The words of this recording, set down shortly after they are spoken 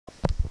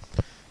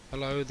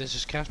Hello, this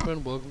is Casper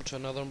and welcome to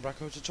another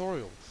Umbraco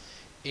tutorial.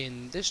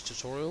 In this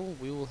tutorial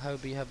we will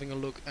be having a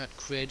look at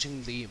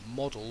creating the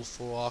model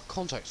for our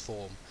contact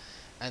form,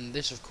 and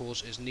this of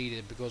course is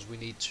needed because we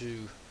need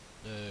to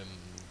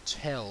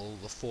tell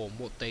the form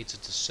what data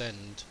to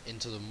send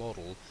into the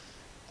model,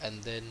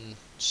 and then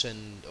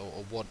send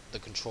or what the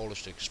controller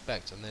should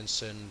expect, and then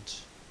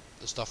send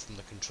the stuff from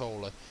the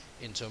controller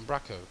into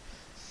Umbraco.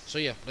 So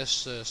yeah,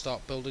 let's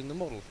start building the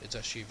model. It's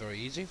actually very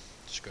easy.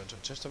 Just go into a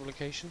test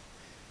application.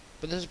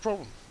 But there's a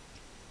problem.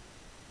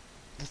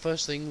 The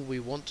first thing we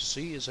want to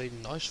see is a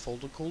nice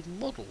folder called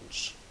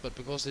models, but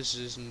because this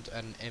isn't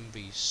an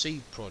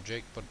MVC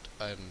project but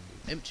an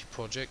empty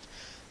project,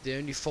 the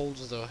only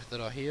folders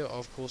that are here are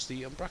of course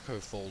the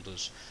Umbraco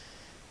folders.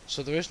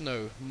 So there is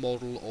no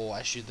model, or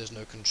actually there's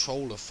no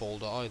controller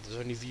folder either. There's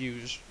only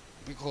views,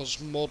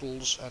 because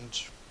models and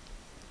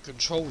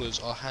controllers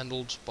are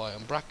handled by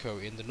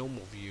Umbraco in the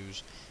normal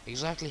views.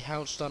 Exactly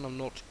how it's done I'm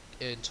not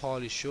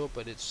entirely sure,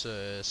 but it's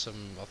I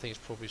think it's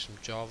probably some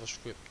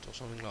JavaScript or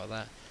something like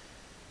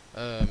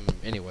that.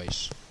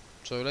 Anyways,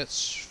 so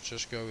let's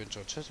just go into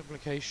our test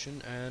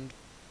application and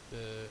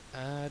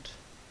add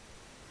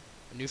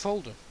a new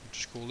folder. We'll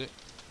just call it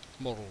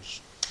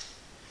models.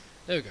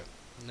 There we go.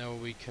 Now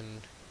we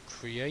can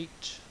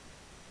create,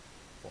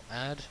 or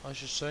add I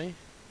should say,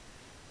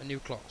 a new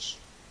class.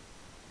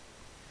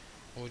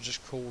 We'll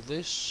just call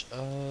this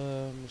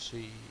let's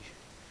see,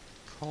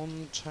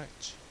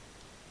 contact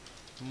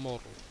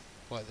model,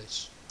 like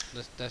this.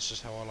 That's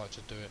just how I like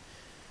to do it.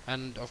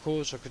 And of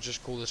course I could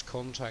just call this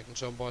contact and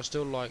so on, but I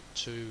still like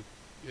to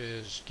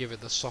give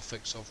it the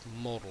suffix of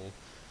model,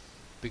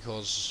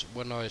 because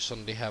when I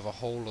suddenly have a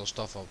whole lot of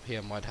stuff up here,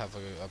 I might have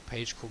a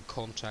page called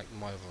contact, I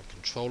might have a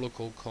controller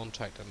called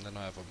contact, and then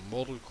I have a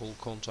model called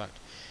contact.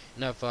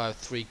 Now if I have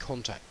 3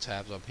 contact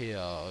tabs up here,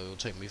 it will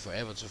take me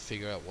forever to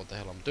figure out what the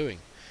hell I'm doing.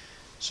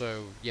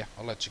 So yeah,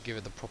 I like to give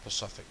it the proper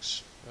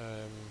suffix.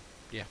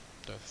 Yeah,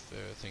 don't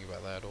think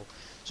about that at all.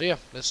 So yeah,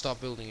 let's start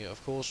building it.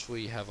 Of course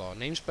we have our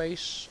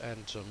namespace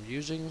and some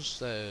usings,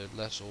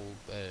 that's all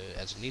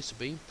as it needs to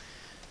be.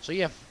 So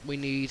yeah, we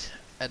need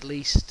at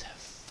least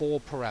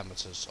 4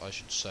 parameters,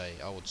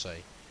 I would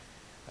say.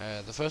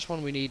 The first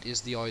one we need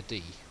is the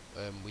ID.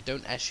 We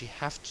don't actually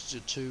have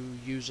to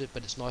use it,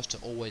 but it's nice to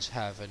always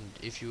have, and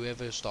if you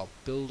ever start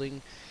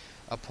building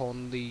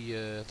upon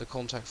the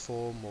contact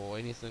form or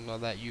anything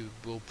like that, you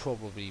will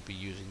probably be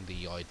using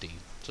the ID.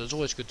 So it's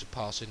always good to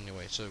pass it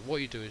anyway. So what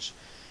you do is,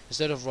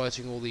 instead of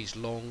writing all these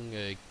long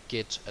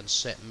get and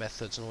set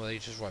methods and all that, you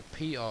just write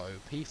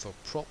prop for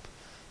prop,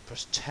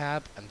 press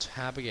tab and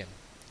tab again,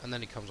 and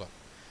then it comes up.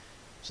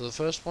 So the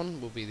first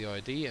one will be the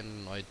ID,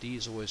 and ID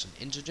is always an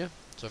integer,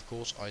 so of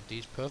course ID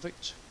is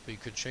perfect, but you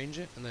could change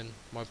it, and then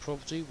my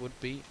property would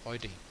be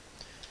ID.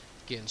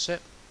 Get and set,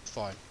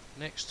 fine.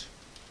 Next,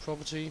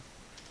 property,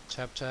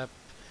 tab,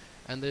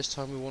 and this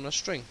time we want a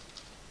string,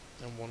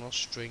 and want a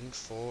string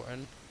for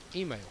an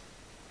email.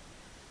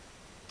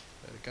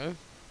 There we go.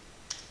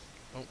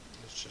 Oh,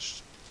 let's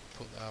just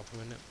put that up a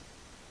minute.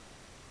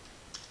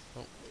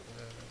 Oh,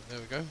 there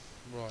we go.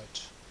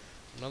 Right,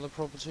 another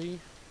property.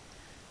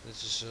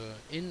 This is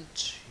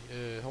int.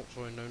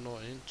 Sorry, no,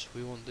 not int.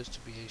 We want this to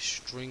be a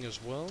string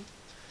as well,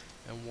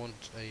 and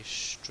want a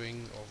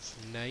string of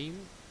name,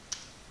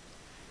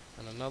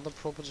 and another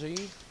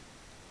property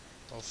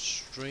of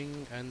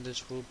string, and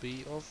this will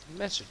be of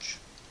message.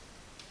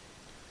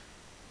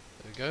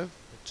 There we go.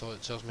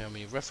 It tells me how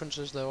many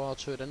references there are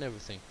to it and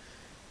everything.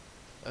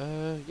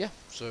 Yeah,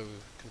 so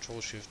Control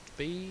Shift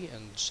B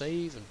and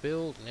save and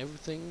build and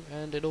everything,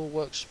 and it all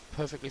works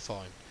perfectly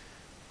fine.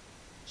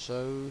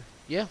 So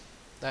yeah,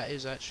 that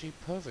is actually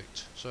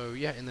perfect. So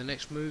yeah, in the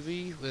next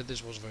movie,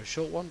 this was a very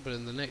short one, but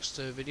in the next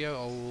video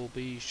I will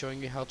be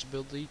showing you how to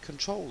build the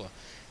controller.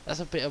 That's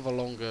a bit of a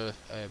longer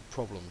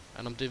problem,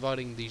 and I'm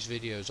dividing these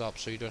videos up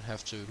so you don't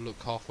have to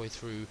look halfway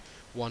through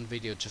one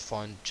video to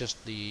find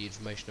just the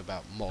information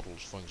about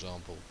models, for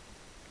example.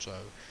 So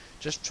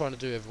just trying to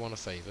do everyone a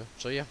favour.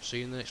 So yeah, see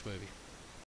you in the next movie.